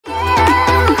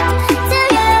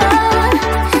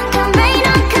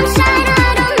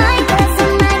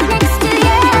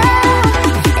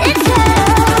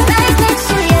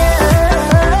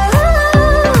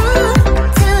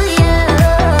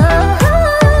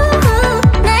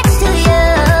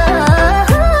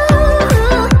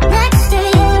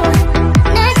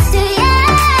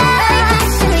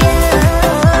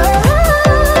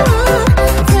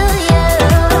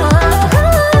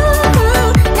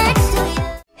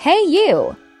Hey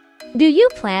you! Do you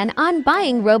plan on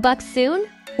buying Robux soon?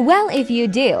 Well, if you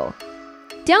do,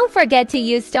 don't forget to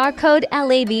use star code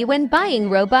LAV when buying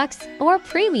Robux or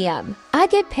Premium. I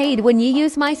get paid when you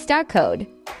use my star code.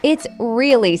 It's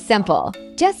really simple,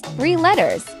 just 3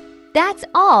 letters. That's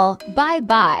all,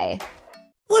 bye-bye.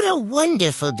 What a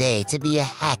wonderful day to be a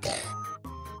hacker.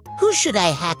 Who should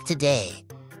I hack today?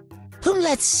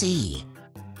 Let's see.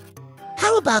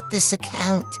 How about this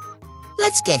account?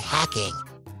 Let's get hacking.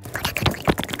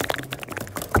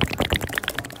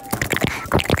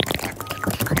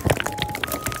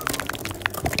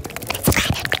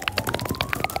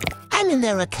 I'm in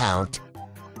their account.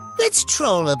 Let's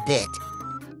troll a bit.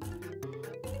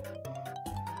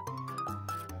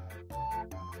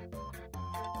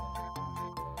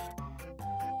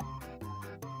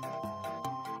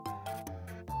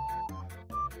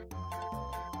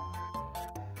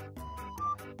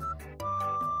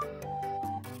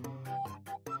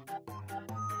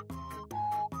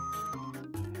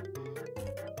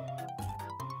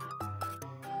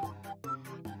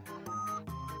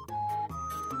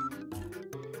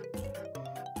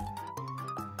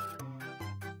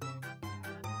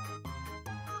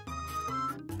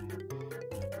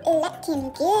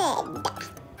 Looking good.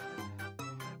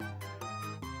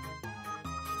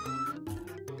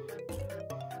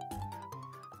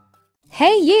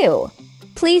 Hey you!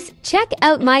 Please check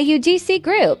out my UGC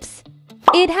groups.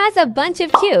 It has a bunch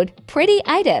of cute, pretty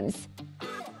items.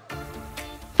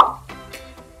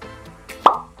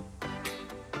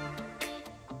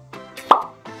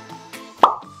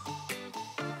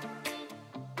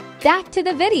 Back to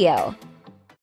the video.